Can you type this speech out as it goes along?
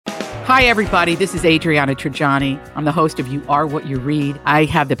Hi, everybody. This is Adriana Trajani. I'm the host of You Are What You Read. I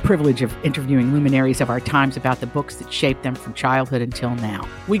have the privilege of interviewing luminaries of our times about the books that shaped them from childhood until now.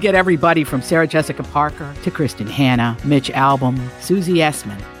 We get everybody from Sarah Jessica Parker to Kristen Hanna, Mitch Albom, Susie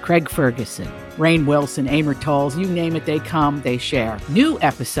Essman, Craig Ferguson, Rainn Wilson, Amor Tolls, you name it, they come, they share. New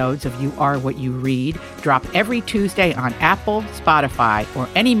episodes of You Are What You Read drop every Tuesday on Apple, Spotify, or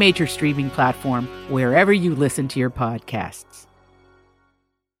any major streaming platform wherever you listen to your podcasts.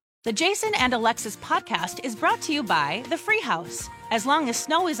 The Jason and Alexis podcast is brought to you by The Free House. As long as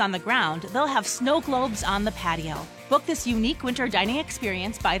snow is on the ground, they'll have snow globes on the patio. Book this unique winter dining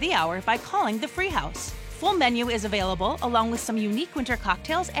experience by the hour by calling The Free House. Full menu is available along with some unique winter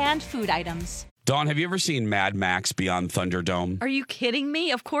cocktails and food items. Dawn, have you ever seen Mad Max Beyond Thunderdome? Are you kidding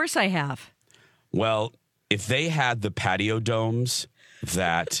me? Of course I have. Well, if they had the patio domes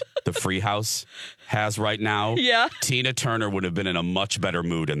that the Free House has right now, yeah, Tina Turner would have been in a much better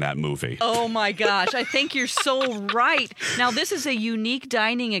mood in that movie. Oh my gosh, I think you're so right. Now, this is a unique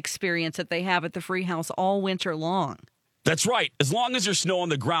dining experience that they have at the Free House all winter long. That's right. As long as there's snow on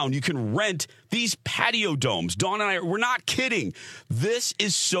the ground, you can rent these patio domes. Dawn and we're not kidding. This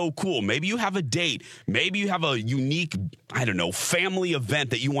is so cool. Maybe you have a date. Maybe you have a unique, family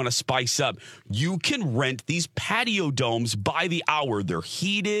event that you want to spice up. You can rent these patio domes by the hour. They're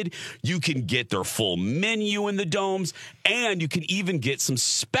heated. You can get their full menu in the domes, and you can even get some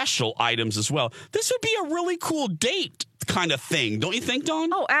special items as well. This would be a really cool date kind of thing, don't you think,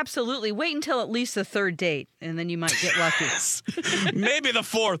 Dawn? Oh, absolutely. Wait until at least the third date, and then you might get lucky. Maybe the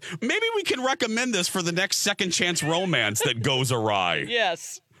fourth. Maybe we can recommend this for the next second chance romance that goes awry.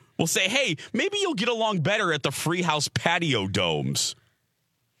 Yes. We'll say, hey, maybe you'll get along better at the Free House patio domes.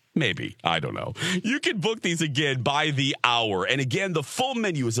 Maybe. I don't know. You can book these again by the hour. And again, the full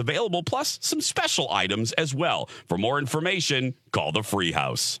menu is available, plus some special items as well. For more information, call the Free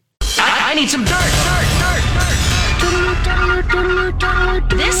House. I need some dirt.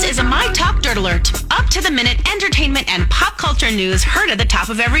 This is a My Talk Dirt Alert. Up-to-the-minute entertainment and pop culture news heard at the top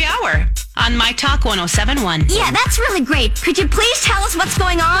of every hour on My Talk 107.1. Yeah, that's really great. Could you please tell us what's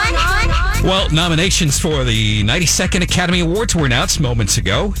going on? Well, nominations for the 92nd Academy Awards were announced moments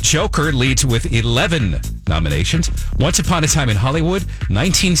ago. Joker leads with 11 nominations. Once Upon a Time in Hollywood,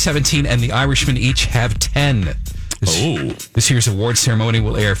 1917, and The Irishman each have 10. This year's award ceremony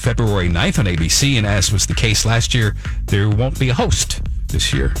will air February 9th on ABC, and as was the case last year, there won't be a host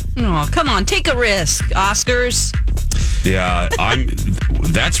this year. Oh, come on, take a risk, Oscars. Yeah,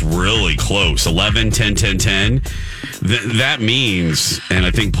 that's really close. 11, 10, 10, 10. That means, and I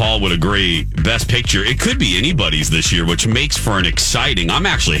think Paul would agree, Best Picture, it could be anybody's this year, which makes for an exciting, I'm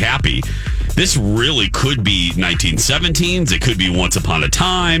actually happy. This really could be 1917s. It could be Once Upon a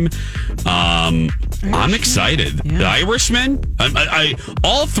Time. I'm excited. Yeah. The Irishman.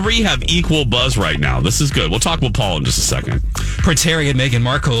 All three have equal buzz right now. This is good. We'll talk with Paul in just a second. Prince Harry and Meghan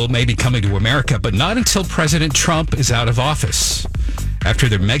Markle may be coming to America, but not until President Trump is out of office. After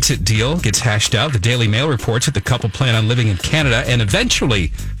their Megxit deal gets hashed out, the Daily Mail reports that the couple plan on living in Canada and eventually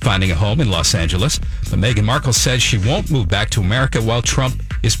finding a home in Los Angeles. But Meghan Markle says she won't move back to America while Trump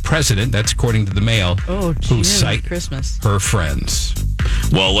is president. That's according to the Mail, who cite her friends.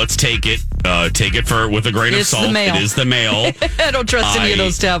 Well, let's take it with a grain of salt. It is the Mail. I don't trust any of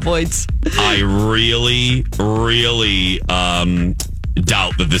those tabloids. I really, really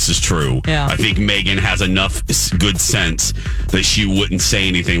doubt that this is true. Yeah. I think Meghan has enough good sense that she wouldn't say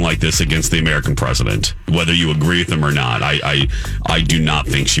anything like this against the American president, whether you agree with him or not. I do not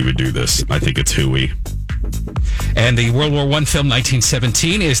think she would do this. I think it's hooey. And the World War I film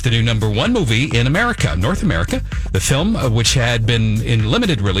 1917 is the new #1 movie in America, North America. The film, which had been in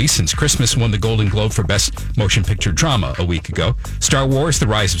limited release since Christmas, won the Golden Globe for Best Motion Picture Drama a week ago. Star Wars: The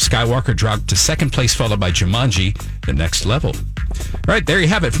Rise of Skywalker dropped to second place, followed by Jumanji: The Next Level. All right, there you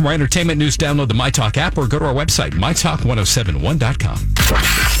have it. For more entertainment news, download the MyTalk app or go to our website, mytalk1071.com.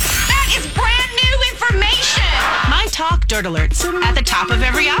 That is brand new information. My Talk Dirt Alerts at the top of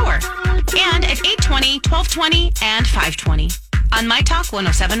every hour. And at 8:20, 12:20, and 5:20 on My Talk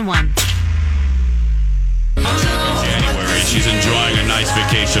 107.1. January. She's enjoying a nice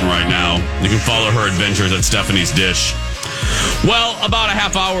vacation right now. You can follow her adventures at Stephanie's Dish. Well, about a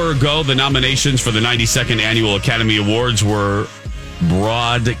half hour ago, the nominations for the 92nd Annual Academy Awards were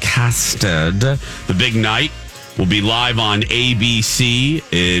broadcasted. The big night will be live on ABC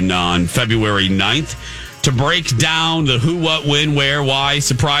on February 9th. To break down the who, what, when, where, why,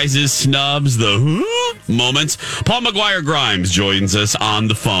 surprises, snubs, the who moments, Paul McGuire Grimes joins us on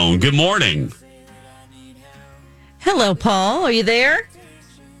the phone. Good morning. Hello, Paul. Are you there?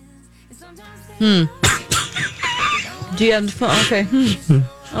 Do you have the phone? Okay.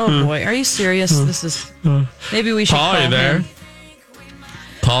 Oh boy, are you serious? This is maybe we should Paul, call are you there? him.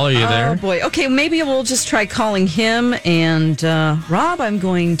 Paul, are you there? Oh boy. Okay, maybe we'll just try calling him. And Rob, I'm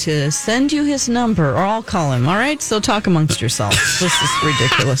going to send you his number, or I'll call him. All right. So talk amongst yourselves. This is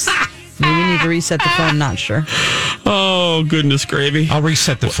ridiculous. Maybe we need to reset the phone. Not sure. Oh, goodness gravy. I'll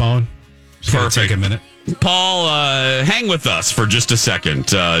reset the phone. It's gonna Perfect. take a minute. Paul, hang with us for just a second,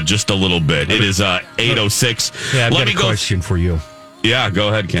 just a little bit. It is 8:06. Yeah, I've Let got me a go. question for you. Yeah, go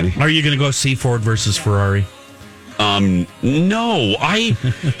ahead, Kenny. Are you going to go see Ford versus Ferrari? No, I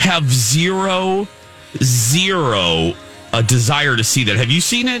have zero a desire to see that. Have you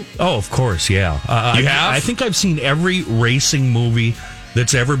seen it? Oh, of course, yeah. You have? I think I've seen every racing movie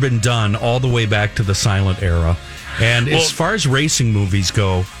that's ever been done, all the way back to the silent era. And as far as racing movies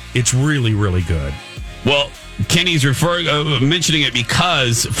go, it's really, really good. Well, Kenny's mentioning it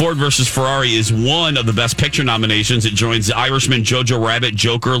because Ford versus Ferrari is one of the Best Picture nominations. It joins The Irishman, Jojo Rabbit,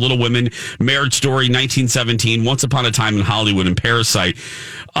 Joker, Little Women, Marriage Story, 1917, Once Upon a Time in Hollywood, and Parasite.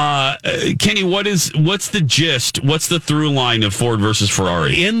 Kenny, what's the gist? What's the through line of Ford versus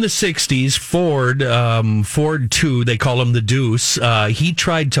Ferrari? In the 60s, Ford 2, they call him the Deuce, he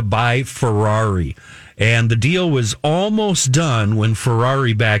tried to buy Ferrari. And the deal was almost done when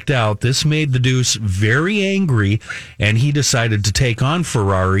Ferrari backed out. This made the Deuce very angry, and he decided to take on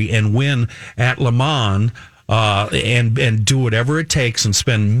Ferrari and win at Le Mans and do whatever it takes and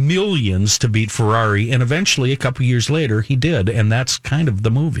spend millions to beat Ferrari. And eventually, a couple years later, he did. And that's kind of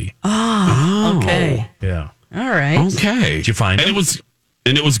the movie. Oh, okay. Yeah. All right. Okay. Did you find it?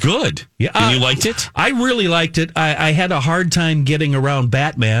 And it was good. Yeah. And you liked it? I really liked it. I had a hard time getting around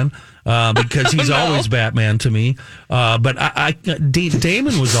Batman. Because he's always Batman to me. But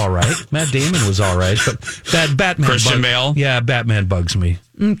Damon was all right. Matt Damon was all right. But that Batman Christian Bale? Yeah, Batman bugs me.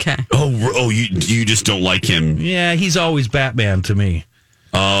 Okay. Oh, you just don't like him. Yeah, he's always Batman to me.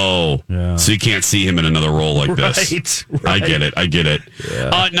 Oh, Yeah. So you can't see him in another role like this. Right. I get it.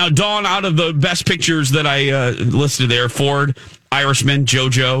 Yeah. Now, Dawn, out of the best pictures that I listed there, Ford, Irishman,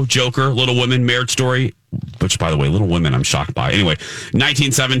 Jojo, Joker, Little Women, Marriage Story, which, by the way, Little Women I'm shocked by. Anyway,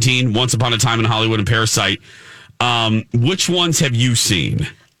 1917, Once Upon a Time in Hollywood, and Parasite. Which ones have you seen?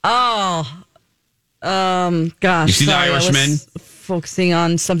 Oh, gosh. You seen The sorry, I was Irishman? Focusing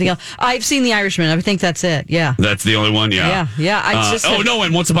on something else. I've seen The Irishman. I think that's it. Yeah. That's the only one? Yeah. Yeah.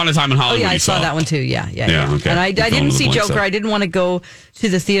 And Once Upon a Time in Hollywood. I you saw that one too. Yeah. Okay. And I Fill in didn't the see blanks Joker. there. I didn't want to go to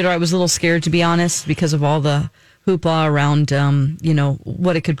the theater. I was a little scared, to be honest, because of all the hoopla around,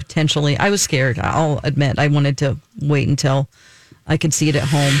 what it could potentially. I was scared. I'll admit. I wanted to wait until I could see it at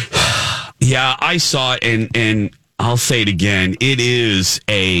home. Yeah, I saw it, and I'll say it again. It is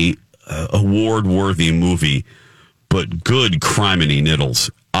a award-worthy movie, but good criminy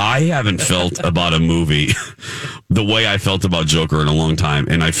niddles. I haven't felt about a movie the way I felt about Joker in a long time,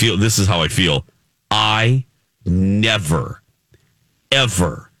 and I feel this is how I feel. I never,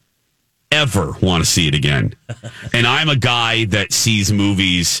 ever want to see it again. And I'm a guy that sees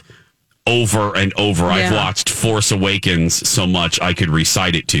movies over and over. Yeah. I've watched Force Awakens so much I could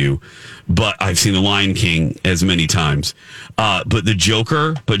recite it to you, but I've seen The Lion King as many times. But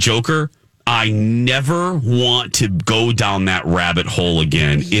Joker, I never want to go down that rabbit hole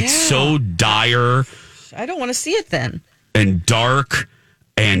again. Yeah. It's so dire I don't want to see it then. and dark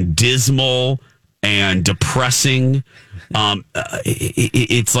and dismal and depressing.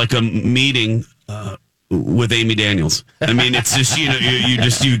 It's like a meeting with Amy Daniels. I mean, it's just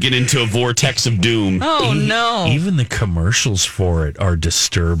you get into a vortex of doom. Oh, no. Even the commercials for it are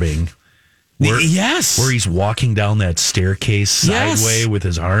disturbing. Yes, Where he's walking down that staircase Yes. sideway with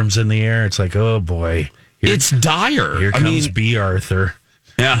his arms in the air. It's like, oh boy. it's dire. Here I comes mean, B. Arthur.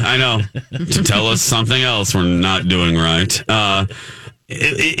 yeah, I know. To tell us something else we're not doing right. Now,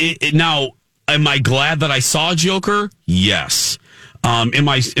 am I glad that I saw Joker? Yes. Am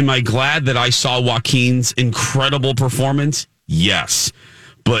I glad that I saw Joaquin's incredible performance? Yes.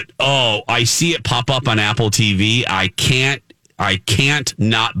 But I see it pop up on Apple TV. I can't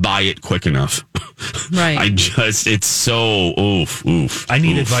not buy it quick enough. Right. It's so oof. I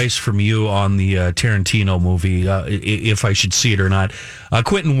need advice from you on the Tarantino movie, if I should see it or not.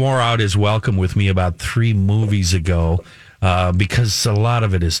 Quentin wore out his welcome with me about 3 movies ago because a lot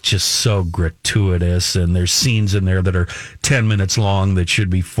of it is just so gratuitous, and there's scenes in there that are 10 minutes long that should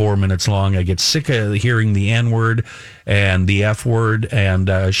be 4 minutes long. I get sick of hearing the N-word and the F-word,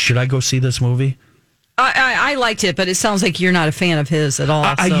 and should I go see this movie? I liked it, but it sounds like you're not a fan of his at all.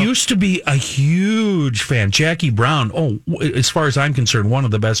 I used to be a huge fan. Jackie Brown, as far as I'm concerned, one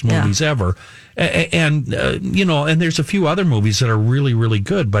of the best movies ever. And there's a few other movies that are really, really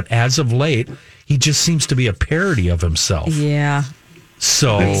good. But as of late, he just seems to be a parody of himself. Yeah.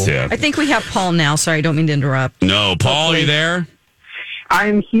 So I think we have Paul now. Sorry, I don't mean to interrupt. No, Paul, are you there?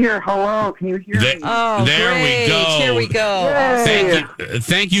 I'm here. Hello. Can you hear me? Oh, there great. we go. Here we go.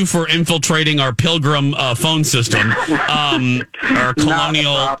 Thank you for infiltrating our Pilgrim phone system. Our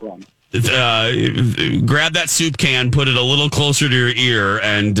colonial. Not a problem. Grab that soup can, put it a little closer to your ear,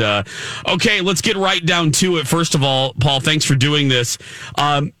 and okay, let's get right down to it. First of all, Paul, thanks for doing this.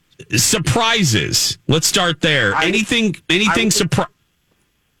 Surprises. Let's start there. Anything surprise?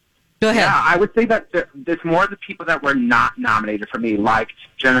 Go ahead. Yeah, I would say that there's more of the people that were not nominated for me, like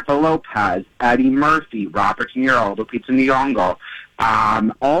Jennifer Lopez, Eddie Murphy, Robert De Niro, Lupita Nyong'o.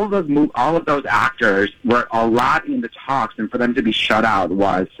 All of those actors were a lot in the talks, and for them to be shut out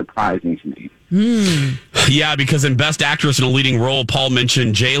was surprising to me. Yeah, because in Best Actress in a Leading Role, Paul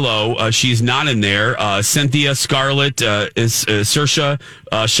mentioned J-Lo. She's not in there. Cynthia, Scarlett, is Saoirse,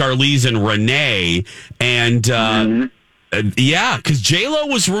 Charlize, and Renee. And yeah, because J-Lo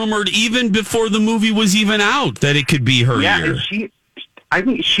was rumored even before the movie was even out that it could be her year. And I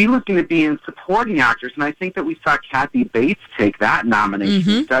think she was going to be in supporting actress, and I think that we saw Kathy Bates take that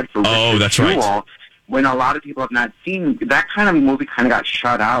nomination instead for Richard Jewell, right. when a lot of people have not seen that kind of movie. Kind of got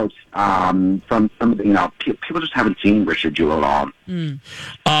shut out from some of the, people just haven't seen Richard Jewell at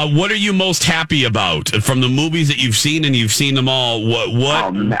all. What are you most happy about from the movies that you've seen, and you've seen them all?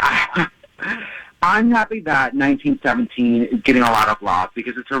 What? I'm happy that 1917 is getting a lot of love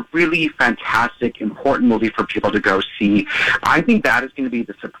because it's a really fantastic, important movie for people to go see. I think that is going to be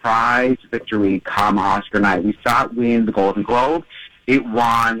the surprise victory come Oscar night. We saw it win the Golden Globe. It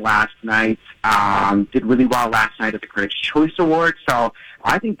won last night, did really well last night at the Critics' Choice Awards. So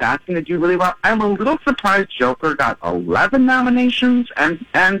I think that's going to do really well. I'm a little surprised Joker got 11 nominations and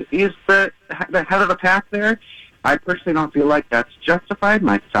is the head of the pack there. I personally don't feel like that's justified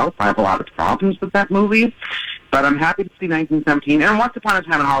myself. I have a lot of problems with that movie, but I'm happy to see 1917. And Once Upon a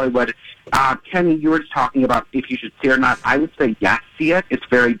Time in Hollywood, Kenny, you were just talking about if you should see it or not. I would say yes, see it. It's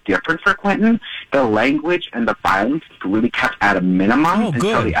very different for Quentin. The language and the violence is really kept at a minimum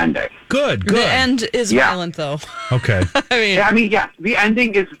until the ending. Good. The end is violent, though. Okay. Yes, the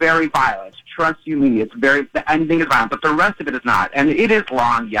ending is very violent. Trust you me, the ending is violent, but the rest of it is not. And it is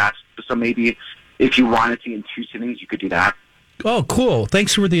long, yes, so maybe if you wanted to in 2 sittings, you could do that. Oh, cool.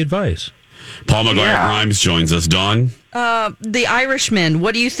 Thanks for the advice. Paul McGuire-Grimes joins us. Dawn? The Irishman,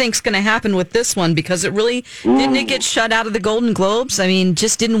 what do you think's going to happen with this one? Because it really, didn't it get shut out of the Golden Globes? I mean,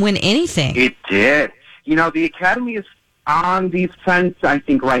 just didn't win anything. It did. The Academy is on the fence, I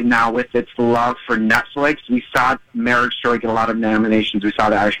think, right now with its love for Netflix. We saw Marriage Story get a lot of nominations. We saw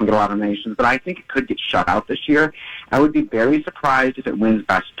The Irishman get a lot of nominations. But I think it could get shut out this year. I would be very surprised if it wins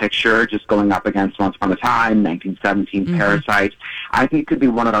Best Picture, just going up against Once Upon a Time, 1917, Parasite. I think it could be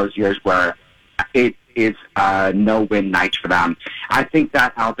one of those years where it is a no-win night for them. I think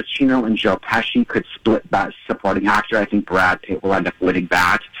that Al Pacino and Joe Pesci could split Best Supporting Actor. I think Brad Pitt will end up winning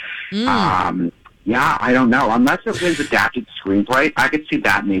that. Yeah, I don't know. Unless it wins Adapted Screenplay, I could see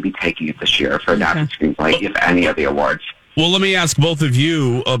that maybe taking it this year for Adapted Screenplay, if any of the awards. Well, let me ask both of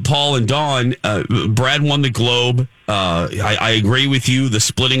you, Paul and Dawn. Brad won the Globe. I agree with you. The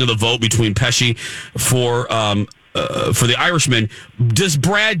splitting of the vote between Pesci for The Irishman. Does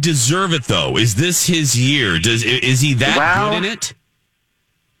Brad deserve it, though? Is this his year? Is he that good in it?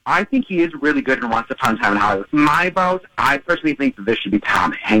 I think he is really good in Once Upon a Time in Hollywood. My vote, I personally think that this should be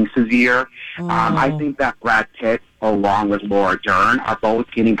Tom Hanks' year. I think that Brad Pitt, along with Laura Dern, are both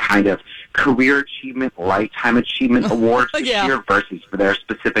getting kind of career achievement, lifetime achievement awards this year versus for their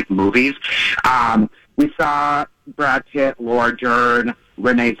specific movies. We saw Brad Pitt, Laura Dern,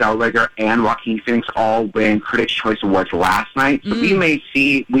 Renee Zellweger, and Joaquin Phoenix all win Critics' Choice Awards last night. So we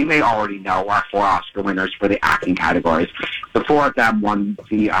may already know our 4 Oscar winners for the acting categories. The 4 of them won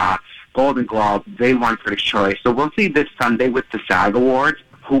the Golden Globe. They won Critics' Choice. So we'll see this Sunday with the SAG Awards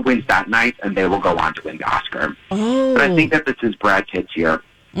who wins that night, and they will go on to win the Oscar. But I think that this is Brad Pitt's year.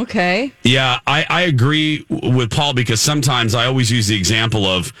 Okay. Yeah, I agree with Paul because sometimes I always use the example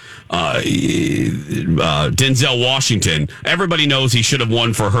of Denzel Washington. Everybody knows he should have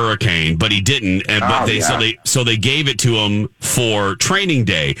won for Hurricane, but he didn't. So they gave it to him for Training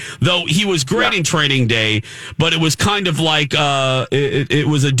Day. Though he was great in Training Day, but it was kind of like it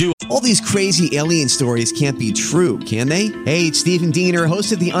was a duo. All these crazy alien stories can't be true, can they? Hey, it's Stephen Diener,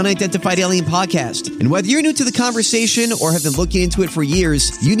 host of the Unidentified Alien Podcast. And whether you're new to the conversation or have been looking into it for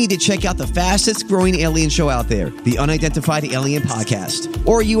years, you need to check out the fastest growing alien show out there, the Unidentified Alien Podcast,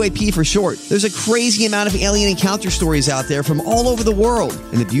 or UAP for short. There's a crazy amount of alien encounter stories out there from all over the world,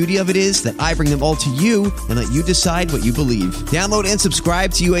 and the beauty of it is that I bring them all to you and let you decide what you believe. Download and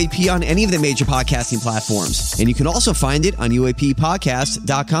subscribe to UAP on any of the major podcasting platforms, and you can also find it on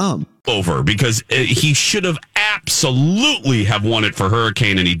UAPpodcast.com. Over because he should have absolutely have won it for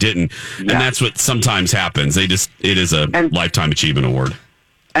Hurricane and he didn't. And that's what sometimes happens. It is a Lifetime Achievement Award.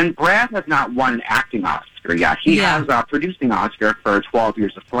 And Brad has not won an acting Oscar yet. He has a producing Oscar for 12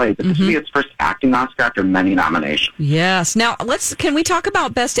 Years a Slave, but this will be his first acting Oscar after many nominations. Yes. Now, can we talk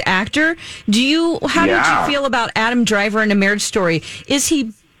about Best Actor? How did you feel about Adam Driver in A Marriage Story? Is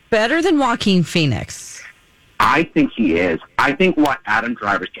he better than Joaquin Phoenix? I think he is. I think what Adam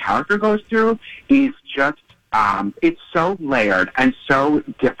Driver's character goes through is just, it's so layered and so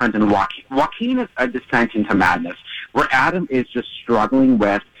different than Joaquin. Joaquin is a descent into madness, where Adam is just struggling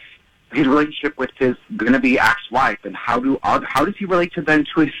with his relationship with his going-to-be ex-wife, and how does he relate to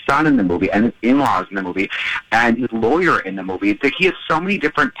his son in the movie, and his in-laws in the movie, and his lawyer in the movie. He has so many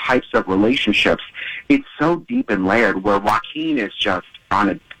different types of relationships. It's so deep and layered, where Joaquin is just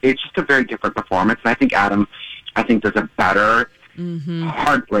it's just a very different performance, and I think Adam does a better,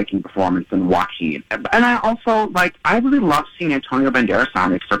 heartbreaking performance than Joaquin. And I also, I really love seeing Antonio Banderas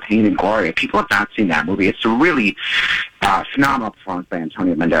on it for Pain and Glory. If people have not seen that movie, it's a really phenomenal performance by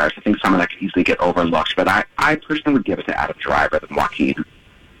Antonio Banderas. I think someone that could easily get overlooked, but I personally would give it to Adam Driver than Joaquin.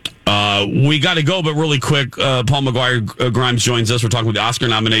 We got to go, but really quick, Paul McGuire Grimes joins us. We're talking about the Oscar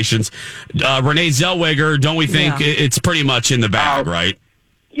nominations. Renee Zellweger, don't we think it's pretty much in the bag, right?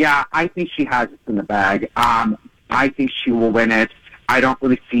 Yeah, I think she has it in the bag. I think she will win it. I don't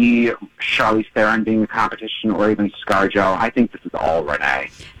really see Charlize Theron being a competition, or even ScarJo. I think this is all Renee.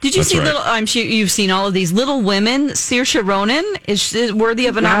 Did you see Little? I'm sure you've seen all of these. Little Women. Saoirse Ronan is worthy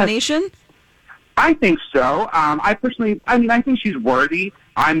of a nomination. I think so. I think she's worthy.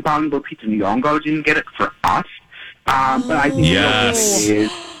 I'm bummed Lupita Nyong'o didn't get it for Us, but I think she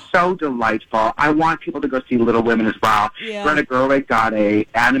is so delightful. I want people to go see Little Women as well. Yeah. Greta Gerwig got a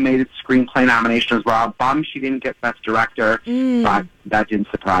animated screenplay nomination as well. Bummed she didn't get Best Director, but that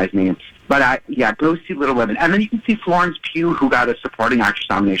didn't surprise me. But go see Little Women. And then you can see Florence Pugh, who got a supporting actress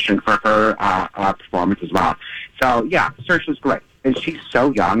nomination for her performance as well. So, Saoirse's great. And she's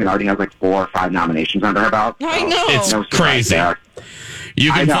so young and already has 4 or 5 nominations under her belt. I know. It's crazy.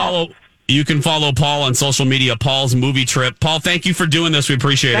 You can follow Paul on social media, Paul's Movie Trip. Paul, thank you for doing this. We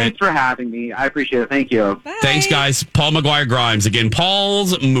appreciate it. Thanks for having me. I appreciate it. Thank you. Bye. Thanks, guys. Paul McGuire Grimes. Again,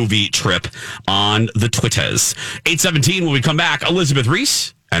 Paul's Movie Trip on the Twitters. 8:17 when we come back. Elizabeth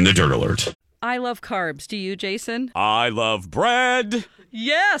Reese and the Dirt Alert. I love carbs. Do you, Jason? I love bread.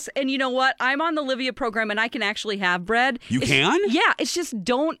 Yes. And you know what? I'm on the Livia program and I can actually have bread. You can? Yeah. It's just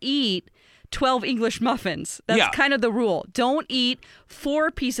don't eat 12 English muffins. That's kind of the rule. Don't eat 4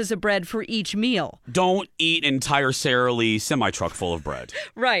 pieces of bread for each meal. Don't eat an entire Sara Lee semi-truck full of bread.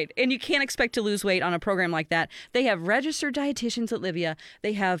 Right. And you can't expect to lose weight on a program like that. They have registered dietitians at Livia.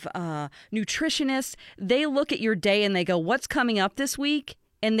 They have nutritionists. They look at your day and they go, what's coming up this week?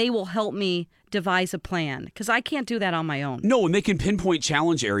 And they will help me devise a plan, because I can't do that on my own. No, and they can pinpoint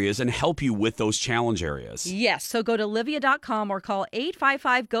challenge areas and help you with those challenge areas. Yes, so go to Livia.com or call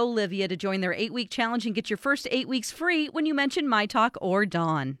 855-GO-LIVIA to join their 8-week challenge and get your first 8 weeks free when you mention My Talk or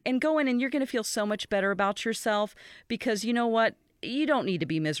Dawn. And go in and you're going to feel so much better about yourself, because you know what? You don't need to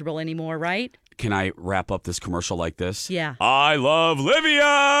be miserable anymore, right? Can I wrap up this commercial like this? Yeah. I love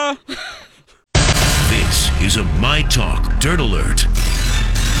Livia! This is a My Talk Dirt Alert.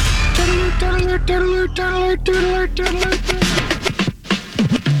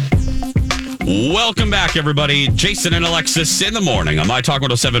 Welcome back, everybody. Jason and Alexis in the morning on My Talk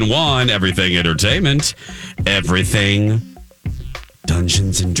 107.1, Everything Entertainment, Everything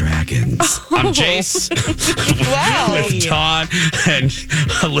Dungeons and Dragons. I'm Jace. Wow. With Dawn and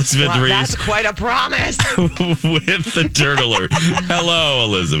Elizabeth Reese. That's quite a promise. With the Dirt Alert. Hello,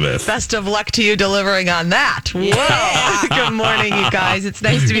 Elizabeth. Best of luck to you delivering on that. Whoa. Good morning, you guys. It's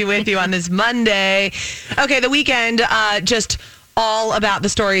nice to be with you on this Monday. Okay, the weekend, just all about the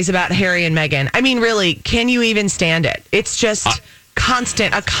stories about Harry and Meghan. I mean, really, can you even stand it? It's just a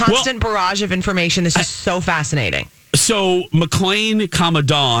constant barrage of information. This is so fascinating. So McLean,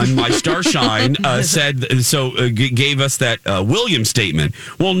 Dawn, my starshine, gave us that William statement.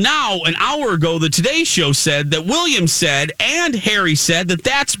 Well, now, an hour ago, the Today Show said that William said and Harry said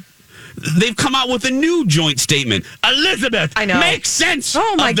that's they've come out with a new joint statement. Elizabeth, I know. Make sense.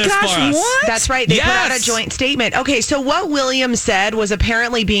 Oh my of this gosh, for us. what? That's right. They put out a joint statement. Okay, so what William said was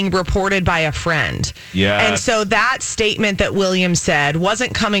apparently being reported by a friend. Yes. And so that statement that William said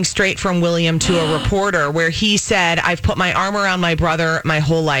wasn't coming straight from William to a reporter, where he said, I've put my arm around my brother my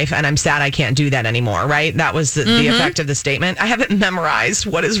whole life and I'm sad I can't do that anymore, right? That was the effect of the statement. I haven't memorized.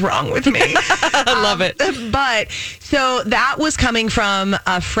 What is wrong with me? I love it. But so that was coming from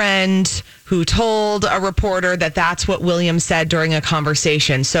a friend who told a reporter that that's what William said during a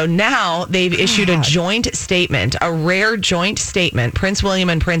conversation. So now they've issued a joint statement, a rare joint statement, Prince William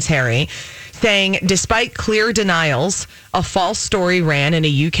and Prince Harry, saying, despite clear denials, a false story ran in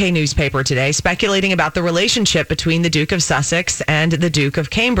a UK newspaper today speculating about the relationship between the Duke of Sussex and the Duke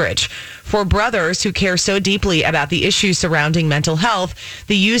of Cambridge. For brothers who care so deeply about the issues surrounding mental health,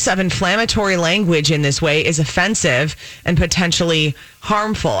 the use of inflammatory language in this way is offensive and potentially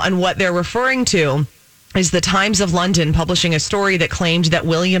harmful. And what they're referring to is the Times of London publishing a story that claimed that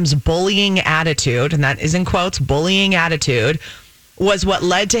William's bullying attitude, and that is in quotes, bullying attitude, was what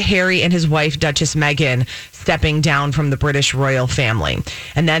led to Harry and his wife, Duchess Meghan, stepping down from the British royal family.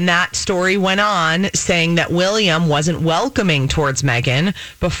 And then that story went on saying that William wasn't welcoming towards Meghan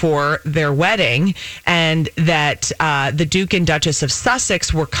before their wedding, and that the Duke and Duchess of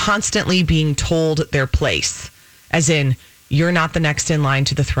Sussex were constantly being told their place, as in, you're not the next in line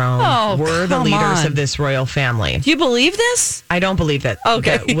to the throne. Oh, we're the leaders of this royal family. Do you believe this? I don't believe that,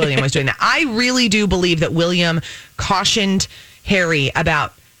 that William was doing that. I really do believe that William cautioned Harry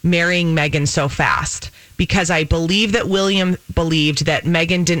about marrying Meghan so fast, because I believe that William believed that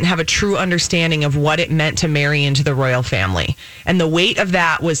Meghan didn't have a true understanding of what it meant to marry into the royal family. And the weight of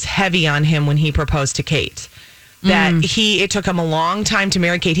that was heavy on him when he proposed to Kate. That it took him a long time to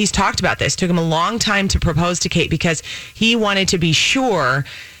marry Kate. He's talked about this. It took him a long time to propose to Kate because he wanted to be sure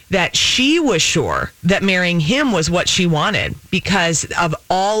that she was sure that marrying him was what she wanted, because of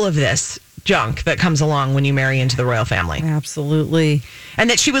all of this junk that comes along when you marry into the royal family. Absolutely. And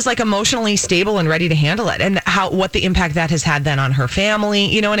that she was like emotionally stable and ready to handle it, and what the impact that has had then on her family.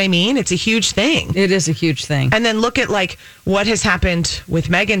 You know what I mean? It's a huge thing. It is a huge thing. And then look at like what has happened with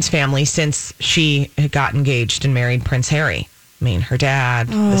Meghan's family since she got engaged and married Prince Harry. I mean, her dad,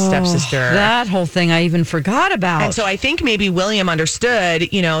 the stepsister. That whole thing I even forgot about. And so I think maybe William understood,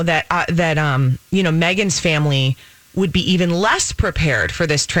 that Meghan's family would be even less prepared for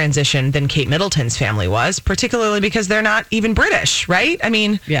this transition than Kate Middleton's family was, particularly because they're not even British, right? I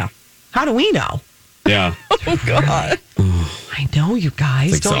mean, yeah. How do we know? Yeah. Oh, God. I know, you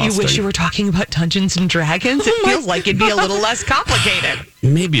guys. Don't you wish you were talking about Dungeons and Dragons? It feels like it'd be a little less complicated.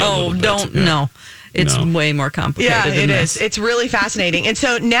 Maybe a little bit. Don't. No. It's way more complicated. Yeah, than it this. is. It's really fascinating. And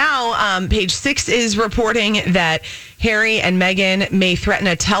so now Page 6 is reporting that Harry and Meghan may threaten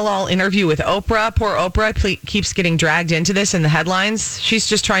a tell-all interview with Oprah. Poor Oprah keeps getting dragged into this in the headlines. She's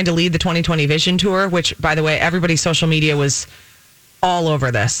just trying to lead the 2020 Vision Tour, which, by the way, everybody's social media was all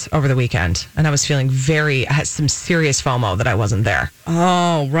over this over the weekend. And I was feeling I had some serious FOMO that I wasn't there.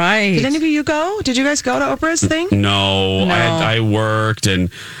 Oh, right. Did any of you go? Did you guys go to Oprah's thing? No. I worked, and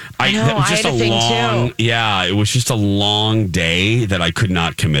it was just I had a thing too. Yeah, it was just a long day that I could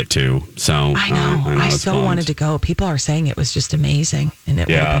not commit to. So I know I so wanted to go. People are saying it was just amazing, and it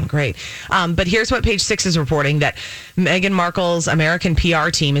would have been great. But here's what Page 6 is reporting: that Meghan Markle's American PR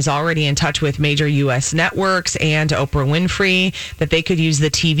team is already in touch with major U.S. networks and Oprah Winfrey, that they could use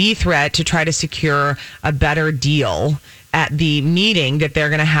the TV threat to try to secure a better deal at the meeting that they're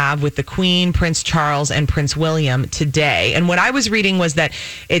going to have with the Queen, Prince Charles, and Prince William today. And what I was reading was that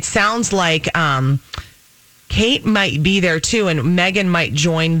it sounds like Kate might be there too, and Meghan might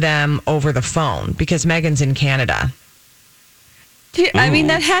join them over the phone because Meghan's in Canada. I mean,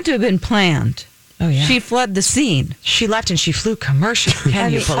 that had to have been planned. Oh, yeah. She fled the scene. She left and she flew commercial.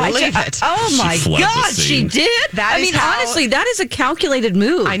 Can you believe it? Oh, my God, she did? Honestly, that is a calculated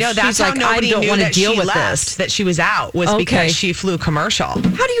move. I know. That's She's how nobody I don't knew want to that deal she with left, this. that she was out, was because she flew commercial. How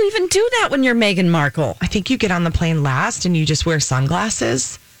do you even do that when you're Meghan Markle? I think you get on the plane last and you just wear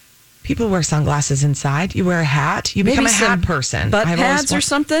sunglasses. People wear sunglasses inside. You wear a hat. You become a hat person. Butt pads or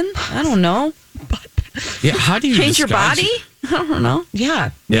something? I don't know. Yeah, how do you change your body? I don't know.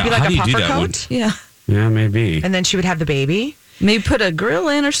 Yeah. Maybe like a puffer coat. Yeah. Yeah, maybe. And then she would have the baby. Maybe put a grill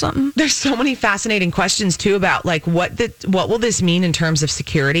in or something. There's so many fascinating questions too about like what will this mean in terms of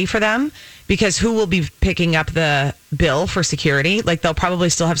security for them? because who will be picking up the bill for security? Like, they'll probably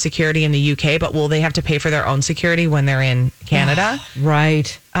still have security in the UK, but will they have to pay for their own security when they're in Canada?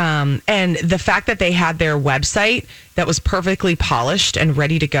 Right. And the fact that they had their website that was perfectly polished and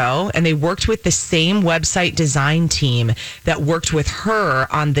ready to go, and they worked with the same website design team that worked with her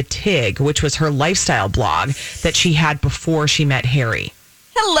on the TIG, which was her lifestyle blog that she had before she met Harry.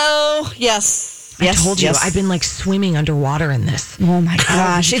 Hello. Yes. I told you, I've been like swimming underwater in this. Oh my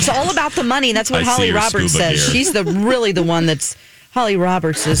gosh. It's all about the money. That's what Holly Roberts says. She's really the one Holly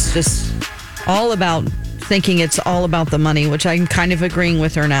Roberts is just all about thinking it's all about the money, which I'm kind of agreeing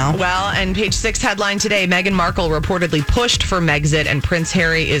with her now. Well, and Page 6 headline today, Meghan Markle reportedly pushed for Megxit and Prince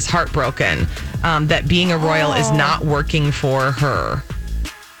Harry is heartbroken that being a royal is not working for her.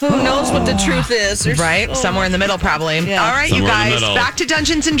 Who knows what the truth is? Right? Somewhere in the middle, probably. Yeah. All right, Somewhere you guys. in the Back to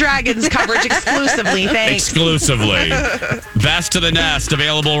Dungeons and Dragons coverage exclusively. Thanks. Exclusively. Best of the Nest,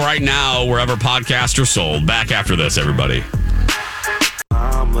 available right now wherever podcasts are sold. Back after this, everybody.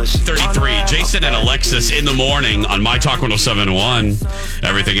 33, Jason and Alexis in the morning on My Talk 107.1.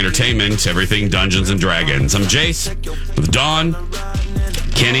 Everything Entertainment, everything Dungeons and Dragons. I'm Jace with Dawn,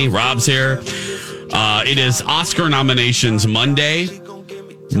 Kenny, Rob's here. It is Oscar nominations Monday.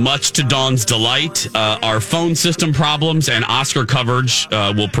 Much to Dawn's delight, our phone system problems and Oscar coverage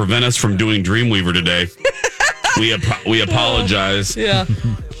will prevent us from doing Dreamweaver today. We apologize. Yeah.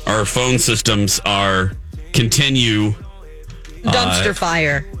 Our phone systems continue... Dumpster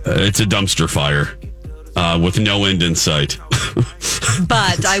fire. It's a dumpster fire with no end in sight.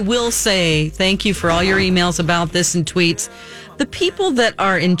 But I will say thank you for all your emails about this and tweets. The people that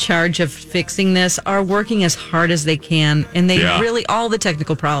are in charge of fixing this are working as hard as they can, and they really, all the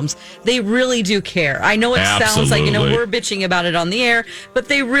technical problems, they really do care. I know it sounds like, we're bitching about it on the air, but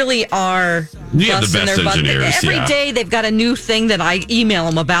they really are busting their butt. Every day they've got a new thing that I email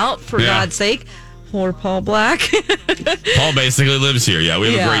them about, for God's sake. Poor Paul Black. Paul basically lives here. Yeah,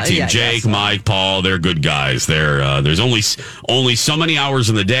 we have a great team. Jake, Mike, Paul, they're good guys. There's only so many hours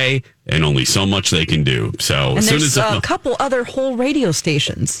in the day and only so much they can do. So and as soon there's as a couple other whole radio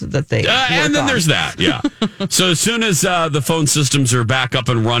stations that they and then there's that. Yeah. So as soon as the phone systems are back up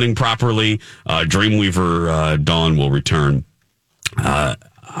and running properly, Dreamweaver Dawn will return.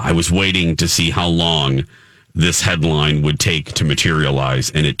 I was waiting to see how long this headline would take to materialize,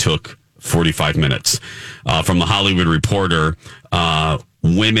 and it took 45 minutes. From the Hollywood Reporter,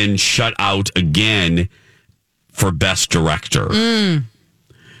 women shut out again for Best Director.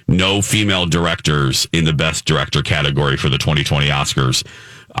 No female directors in the Best Director category for the 2020 Oscars.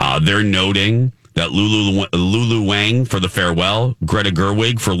 They're noting that Lulu Wang for The Farewell, Greta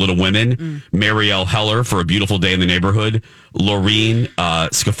Gerwig for Little Women, Marielle Heller for A Beautiful Day in the Neighborhood, Lorene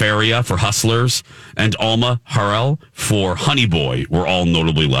Scafaria for Hustlers, and Alma Harrell for Honey Boy were all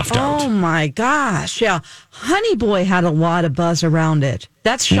notably left out. Oh my gosh. Yeah. Honey Boy had a lot of buzz around it.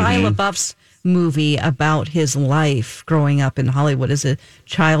 That's Shia LaBeouf's movie about his life growing up in Hollywood as a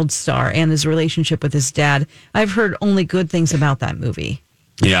child star and his relationship with his dad. I've heard only good things about that movie.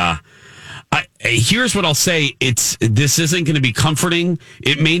 Yeah. Here's what I'll say. This isn't going to be comforting.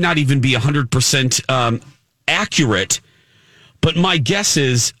 It may not even be 100% accurate. But my guess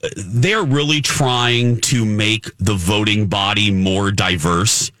is they're really trying to make the voting body more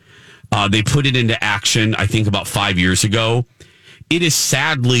diverse. They put it into action, I think, about 5 years ago. It is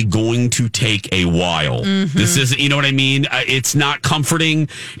sadly going to take a while. This isn't, you know what I mean? It's not comforting.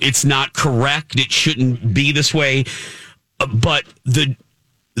 It's not correct. It shouldn't be this way. But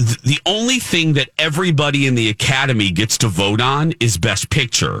the only thing that everybody in the Academy gets to vote on is Best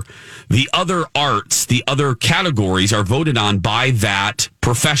Picture. The other arts, the other categories are voted on by that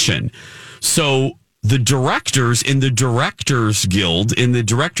profession. So the directors in the Directors Guild, in the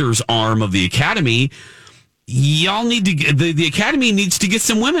directors arm of the Academy, y'all need to, the Academy needs to get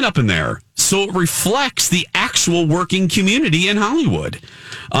some women up in there so it reflects the actual working community in Hollywood.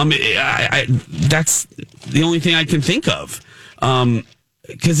 That's the only thing I can think of.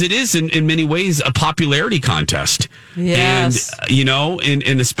 Because it is in many ways a popularity contest. Yes. And,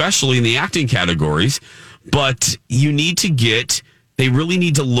 and especially in the acting categories. But you need to they really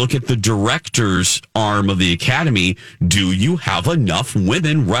need to look at the director's arm of the Academy. Do you have enough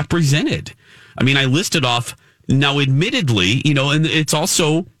women represented? I mean, I listed off, now admittedly, and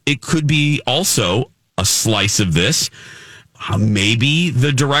it could be also a slice of this. Maybe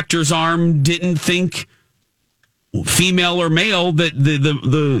the director's arm didn't think, female or male, that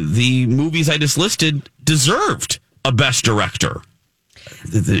the movies I just listed deserved a Best Director.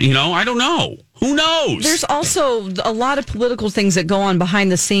 I don't know. Who knows? There's also a lot of political things that go on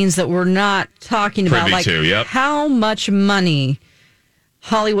behind the scenes that we're not talking about. Privy to, yep. How much money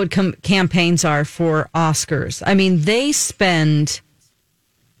Hollywood campaigns are for Oscars. I mean, they spend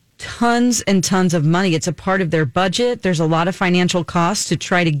tons and tons of money. It's a part of their budget. There's a lot of financial costs to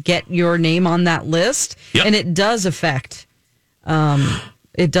try to get your name on that list. Yep. And it does affect, I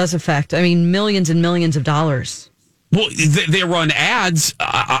mean, millions and millions of dollars. Well, they run ads.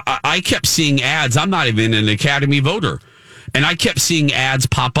 I kept seeing ads. I'm not even an Academy voter. And I kept seeing ads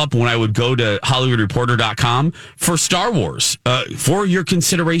pop up when I would go to HollywoodReporter.com for Star Wars, for your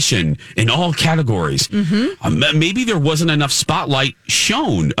consideration in all categories. Maybe there wasn't enough spotlight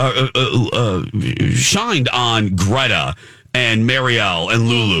shined on Greta and Marielle and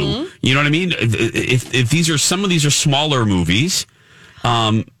Lulu. You know what I mean? If these are, some of these are smaller movies,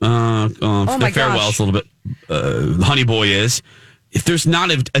 Farewell's a little bit, Honey Boy is. If there's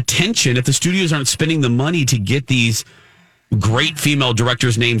not attention, if the studios aren't spending the money to get these great female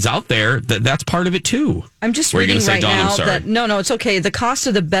directors' names out there, that's part of it too. I'm just reading right now that no, it's okay. The cost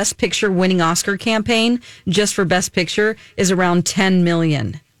of the Best Picture winning Oscar campaign, just for Best Picture, is around $10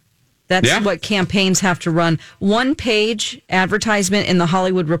 million. That's what campaigns have to run. One page advertisement in the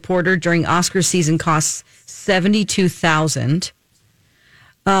Hollywood Reporter during Oscar season costs $72,000.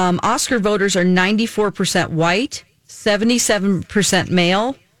 Oscar voters are 94% white, 77%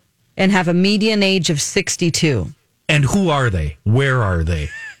 male, and have a median age of 62. And who are they? Where are they?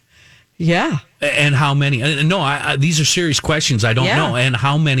 Yeah. And how many? No, these are serious questions. I don't know. And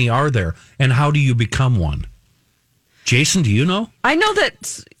how many are there? And how do you become one? Jason, do you know? I know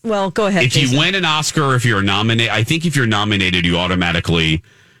that. Well, go ahead. If Jason, you win an Oscar, or if you're nominated, I think if you're nominated, you automatically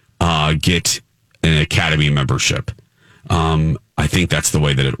get an Academy membership. I think that's the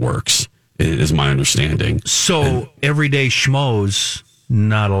way that it works, is my understanding. So everyday schmoes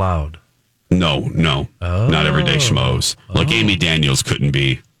not allowed. No, not everyday schmoes. Like Amy Daniels couldn't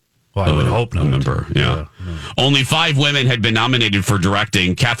be. Well, I would hope not. Member, yeah. No. Only 5 women had been nominated for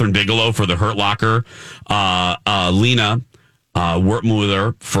directing: Catherine Bigelow for The Hurt Locker, Lena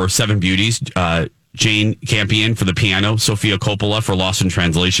Wertmuller for Seven Beauties, Jane Campion for The Piano, Sofia Coppola for Lost in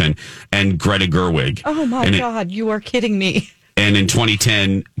Translation, and Greta Gerwig. Oh my God, you are kidding me. And in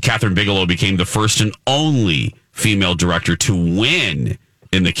 2010, Catherine Bigelow became the first and only female director to win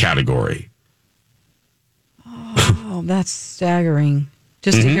in the category. Oh, that's staggering.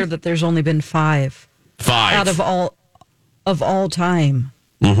 Just to hear that there's only been 5. 5 out of all time.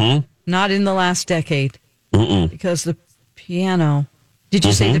 Not in the last decade. Because The Piano. Did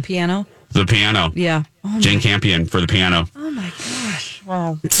you say The Piano? The Piano. Yeah. Jane Campion for The Piano. Oh my gosh!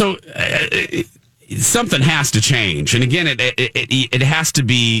 Wow. So something has to change, and again, it has to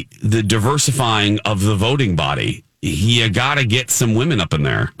be the diversifying of the voting body. You got to get some women up in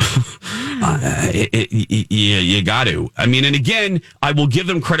there. You got to. I mean, and again, I will give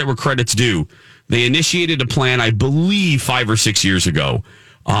them credit where credit's due. They initiated a plan, I believe, 5 or 6 years ago,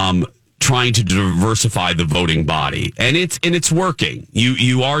 trying to diversify the voting body, and it's working.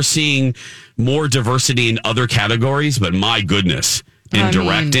 You are seeing more diversity in other categories, but my goodness, in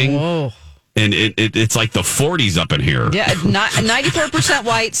directing, and it's like the 40s up in here. Yeah, 94%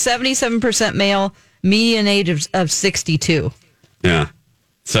 white, 77% male. Median age of 62. Yeah.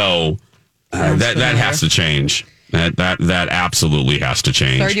 So that has to change. That absolutely has to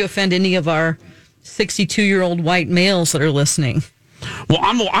change. Sorry to offend any of our 62-year-old white males that are listening. Well,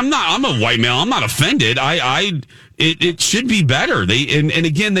 I'm a white male. I'm not offended. It should be better. And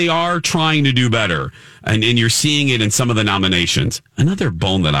again, they are trying to do better. And you're seeing it in some of the nominations. Another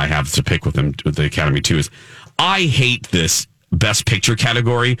bone that I have to pick with the Academy too is I hate this Best Picture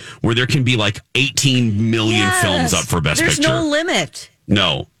category where there can be like 18 million films up for Best Picture. There's no limit.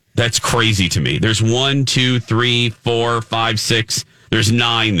 No, that's crazy to me. There's 1, 2, 3, 4, 5, 6. There's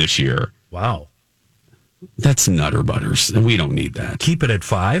 9 this year. Wow. That's nutter butters. We don't need that. Keep it at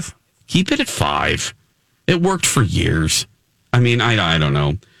 5? Keep it at 5. It worked for years. I mean, I don't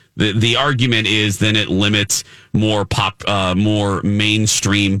know. The argument is then it limits more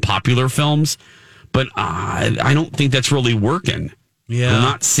mainstream popular films. But I don't think that's really working. Yeah. I'm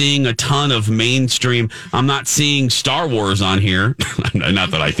not seeing a ton of mainstream. I'm not seeing Star Wars on here.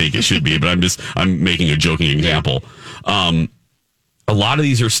 Not that I think it should be, but I'm making a joking example. A lot of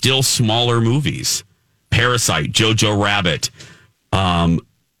these are still smaller movies. Parasite, Jojo Rabbit,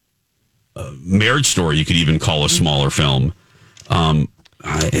 Marriage Story, you could even call a smaller film.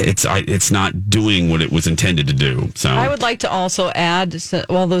 It's not doing what it was intended to do. So I would like to also add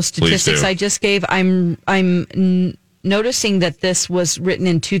all those statistics I just gave. I'm noticing that this was written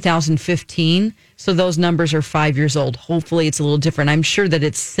in 2015, so those numbers are 5 years old. Hopefully, it's a little different. I'm sure that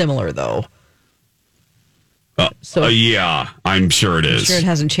it's similar, though. Yeah, I'm sure it is. I'm sure it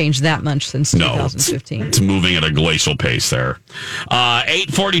hasn't changed that much since 2015. It's moving at a glacial pace there.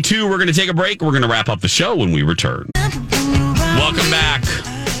 8:42, we're going to take a break. We're going to wrap up the show when we return. Welcome back.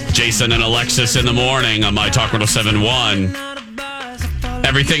 Jason and Alexis in the morning on My Talk 107.1.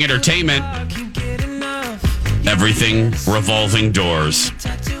 Everything entertainment. Everything revolving doors.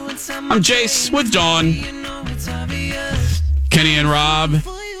 I'm Jace with Dawn. Kenny and Rob.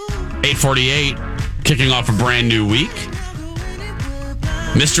 8:48. Kicking off a brand new week.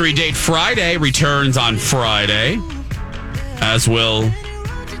 Mystery Date Friday returns on Friday, as will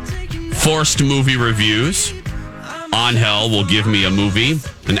Forced Movie Reviews. Angel will give me a movie,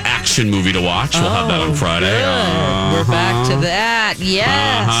 an action movie to watch. We'll have that on Friday. We're back to that.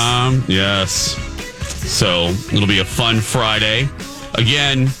 Yes. Yes. So it'll be a fun Friday.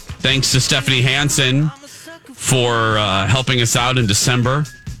 Again, thanks to Stephanie Hansen for helping us out in December.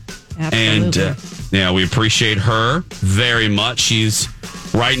 Absolutely. And we appreciate her very much. She's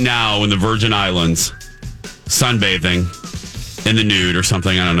right now in the Virgin Islands sunbathing in the nude or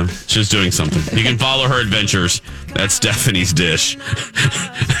something. I don't know. She's doing something. You can follow her adventures. That's Stephanie's dish.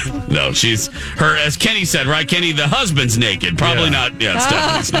 No, she's her, as Kenny said, right? Kenny, the husband's naked. Probably not. Yeah,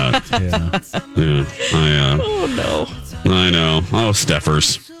 Stephanie's not. Oh, no. I know. Oh,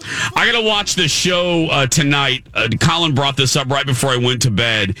 Steffers. I got to watch this show tonight. Colin brought this up right before I went to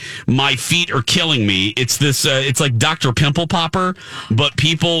bed. My feet are killing me. It's this. It's like Dr. Pimple Popper, but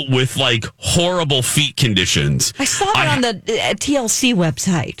people with like horrible feet conditions. I saw it on the TLC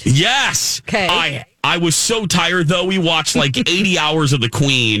website. Yes. Okay. I was so tired, though. We watched like 80 hours of The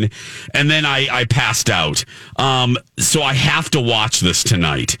Queen, and then I passed out. So I have to watch this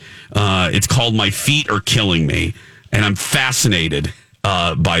tonight. It's called My Feet Are Killing Me, and I'm fascinated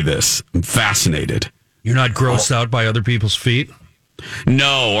by this. I'm fascinated. You're not grossed out by other people's feet?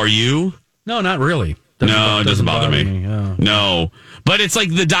 No. Are you? No, not really. It doesn't bother me. Yeah. No. But it's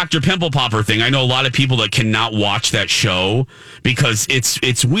like the Dr. Pimple Popper thing. I know a lot of people that cannot watch that show because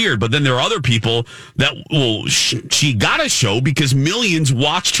it's weird. But then there are other people that, she got a show because millions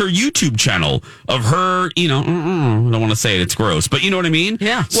watched her YouTube channel of her, I don't want to say it. It's gross. But you know what I mean?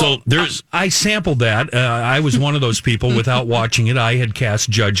 Yeah. So there's... I sampled that. I was one of those people without watching it. I had cast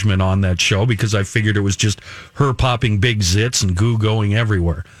judgment on that show because I figured it was just her popping big zits and goo going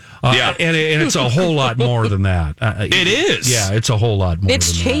everywhere. And it's a whole lot more than that. It is. Yeah, it's a whole lot more.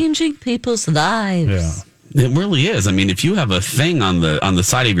 It's changing people's lives. Yeah. It really is. I mean, if you have a thing on the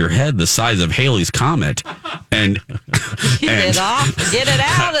side of your head the size of Halley's Comet, and get it off, get it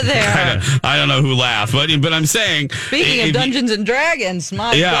out of there. I don't know who laughed, but I'm saying. Speaking of Dungeons and Dragons,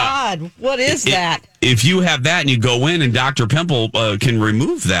 my God, what is that? If you have that and you go in and Dr. Pimple can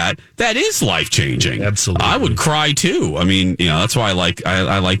remove that, that is life changing. Absolutely, I would cry too. I mean, that's why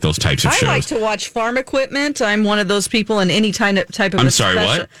I like those types of shows. I like to watch farm equipment. I'm one of those people in any type of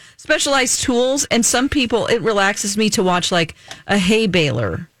specialized tools, and some people it relaxes me to watch like a hay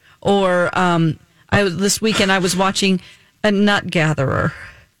baler or this weekend I was watching a nut gatherer.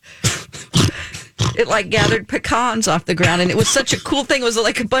 It like gathered pecans off the ground, and it was such a cool thing. It was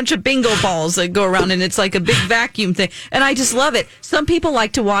like a bunch of bingo balls that go around, and it's like a big vacuum thing, and I just love it. Some people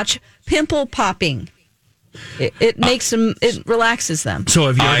like to watch pimple popping. It makes them, it relaxes them. So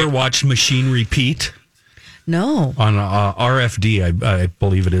have you ever watched Machine Repeat? No. On RFD, I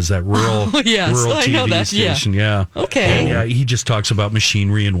believe it is, that rural TV station. Yeah. Okay. Yeah, he just talks about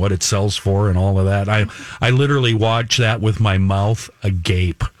machinery and what it sells for and all of that. I literally watch that with my mouth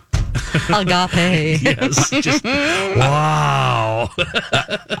agape. Agape. Yes. Just, wow.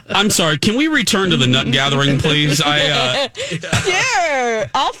 I'm sorry. Can we return to the nut gathering, please? Sure.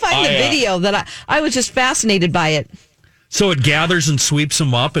 I'll find the video that I was just fascinated by it. So it gathers and sweeps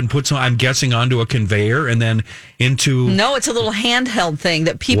them up and puts them, I'm guessing, onto a conveyor and then into... No, it's a little handheld thing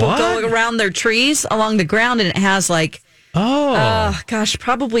that people go around their trees along the ground, and it has like,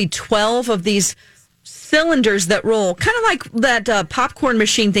 probably 12 of these cylinders that roll, kind of like that popcorn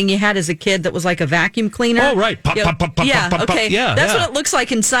machine thing you had as a kid that was like a vacuum cleaner. Oh, right. Pop, pop, pop, yeah, pop, okay. Pop. Yeah, that's what it looks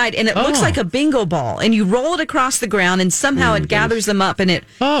like inside, and it looks like a bingo ball, and you roll it across the ground, and somehow it gathers them up, and it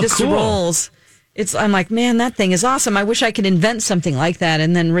just rolls. I'm like, man, that thing is awesome. I wish I could invent something like that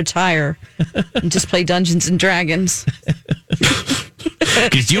and then retire and just play Dungeons and Dragons.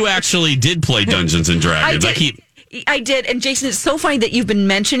 Because you actually did play Dungeons and Dragons. I did. And Jason, it's so funny that you've been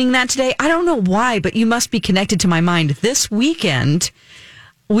mentioning that today. I don't know why, but you must be connected to my mind. This weekend,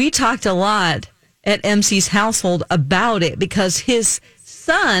 we talked a lot at MC's household about it because his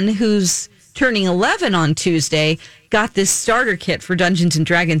son, who's turning 11 on Tuesday, got this starter kit for Dungeons and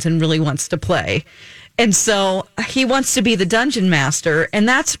Dragons and really wants to play. And so he wants to be the dungeon master, and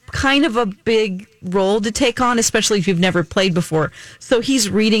that's kind of a big role to take on, especially if you've never played before. So he's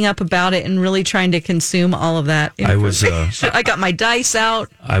reading up about it and really trying to consume all of that. I got my dice out.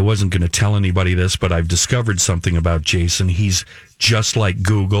 I wasn't going to tell anybody this, but I've discovered something about Jason. He's just like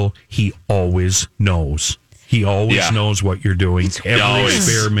Google. He always knows. He always knows what you're doing. Every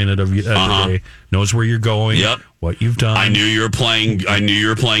spare minute of the day. Knows where you're going. Yep. What you've done. I knew you were playing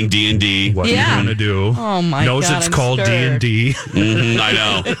D&D. What you're going to do. Oh my knows God, it's I'm called scared. D&D. I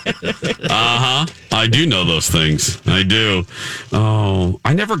know. I do know those things. I do. Oh,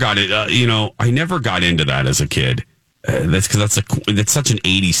 I never got it. I never got into that as a kid. That's because that's such an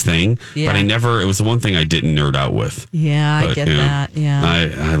 80s thing. Yeah. But it was the one thing I didn't nerd out with. Yeah, I get that. Yeah.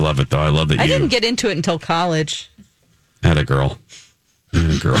 I love it, though. I love that I didn't get into it until college. Had a girl.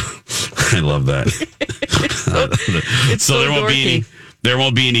 I love that. It's so there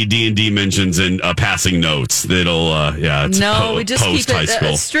won't be any D&D mentions in passing notes. It'll we just post keep high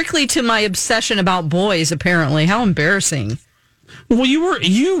school. it strictly to my obsession about boys. Apparently, how embarrassing. Well,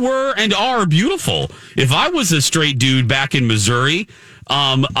 you were and are beautiful. If I was a straight dude back in Missouri,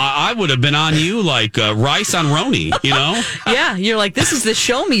 I would have been on you like rice on Roni, you know? Yeah, you're like, this is the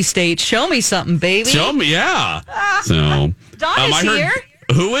show me state. Show me something, baby. Show me, yeah. So Donna's here.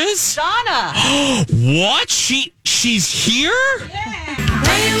 Who is? Donna. What? She's here? Yeah.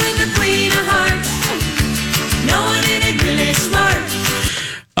 Playing with the Queen of Hearts. No one in it really smart.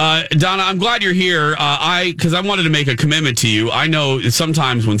 Donna, I'm glad you're here. Because I wanted to make a commitment to you. I know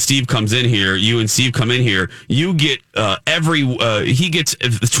sometimes when Steve comes in here, you and Steve come in here, you get he gets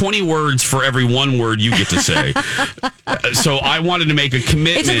 20 words for every one word you get to say. So I wanted to make a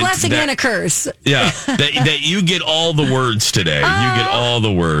commitment. It's a blessing and a curse. Yeah, that you get all the words today. You get all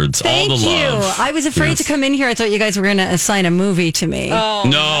the words, all the love. Thank you. I was afraid to come in here. I thought you guys were going to assign a movie to me. Oh.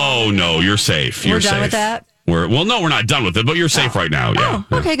 No, you're safe. You're We're done safe. with that? We're not done with it, but you're safe right now. Yeah.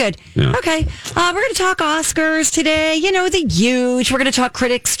 Oh, okay, good. Yeah. Okay, we're going to talk Oscars today. You know, the huge. We're going to talk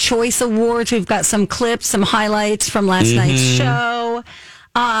Critics' Choice Awards. We've got some clips, some highlights from last night's show.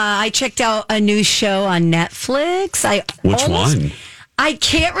 I checked out a new show on Netflix. Which one? I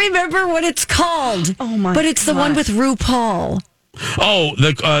can't remember what it's called. Oh my! But it's the one with RuPaul. Oh,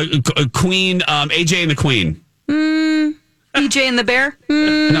 the Queen, AJ and the Queen. BJ and the Bear.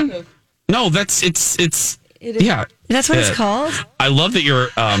 No, it's. Yeah, that's what it's called. I love that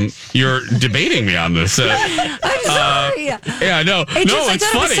you're debating me on this. I'm sorry. Yeah, no, I it's thought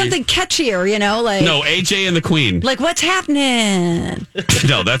funny. it was something catchier, you know, like No, AJ and the Queen. like what's happening?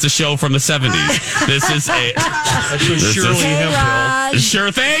 No, that's a show from the 70s. This is Shirley Hemphill.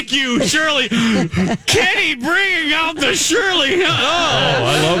 Sure, thank you, Shirley. Kenny bringing out the Shirley.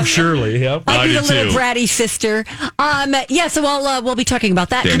 I love Shirley. Yep. I'll be I the do little too. bratty sister. So we'll be talking about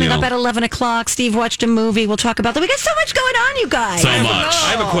that coming Danielle. up at 11 o'clock. Steve watched a movie. We'll talk about that. We got so much going on, you guys. So much.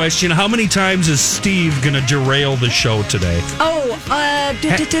 I have a question. How many times is Steve going to derail the show today?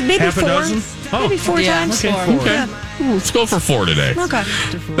 Maybe half a 4. dozen? Oh. Maybe 4 Yeah, times. okay. Okay. Let's go for 4 today. Okay.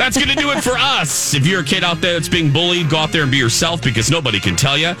 That's going to do it for us. If you're a kid out there that's being bullied, go out there and be yourself because nobody can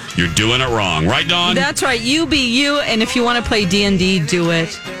tell you you're doing it wrong. Right, Dawn? That's right. You be you, and if you want to play D&D, do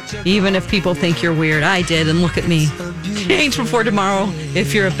it. Even if people think you're weird. I did, and look at me. Change before tomorrow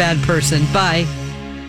if you're a bad person. Bye.